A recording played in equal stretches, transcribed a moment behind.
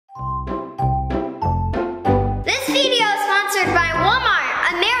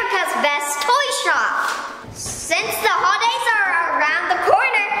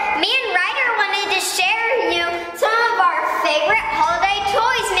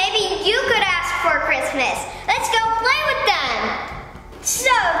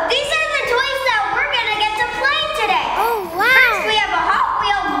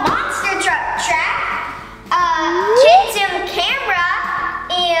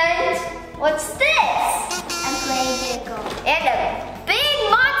And what's this? A grave digger. And a big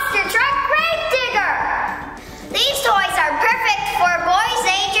monster truck grave digger. These toys are perfect for boys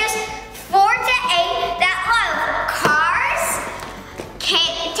ages 4 to 8 that love cars,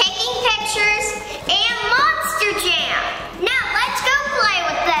 taking pictures, and Monster Jam. Now let's go play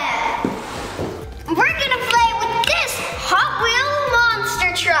with them. We're gonna play with this Hot Wheel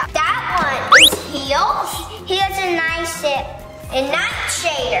monster truck. That one is Heels. He has a nice night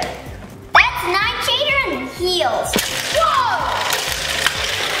shader. That's night shader and Heels. Whoa!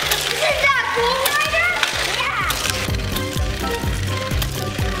 Isn't that cool, Ryder? Yeah.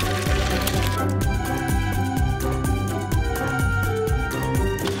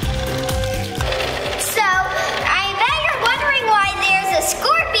 So, I bet you're wondering why there's a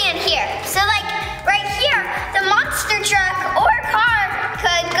scorpion here. So like, right here, the monster truck or car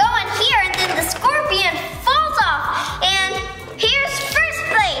could go in here and then the scorpion falls off. And here's first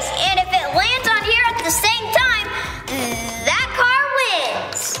place. And if it lands on here at the same time, that car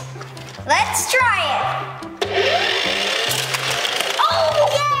wins. Let's try it. Oh,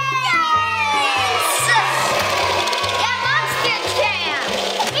 yes! Yeah, Monster Jam!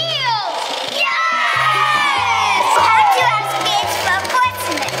 Heels! Yes! How to ask kids for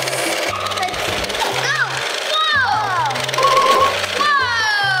Christmas? Let's go! Whoa!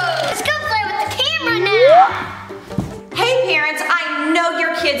 Whoa! Let's go play with the camera now! Hey parents, I know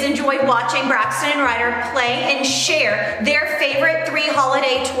your kids enjoyed watching Braxton and Ryder play and share their favorite 3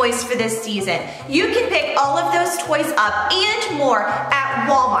 holiday toys for this season. You can pick all of those toys up and more at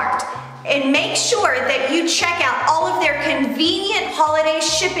Walmart. And make sure that you check out all of their convenient holiday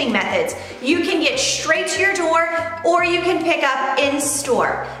shipping methods. You can get straight to your door or you can pick up in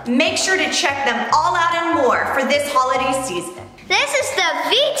store. Make sure to check them all out and more for this holiday season. This is the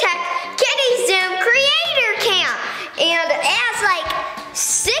VTech Kitty Zoom Creator Camp. And it has like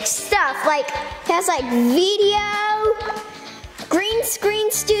 6 stuff. Like, it has like video, green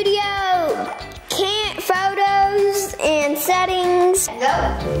screen studio, photos, and settings.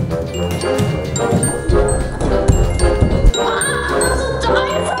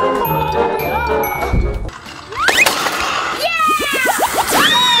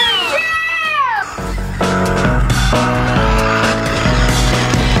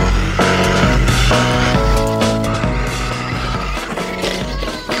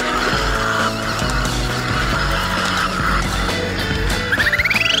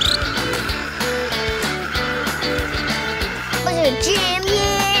 Jam.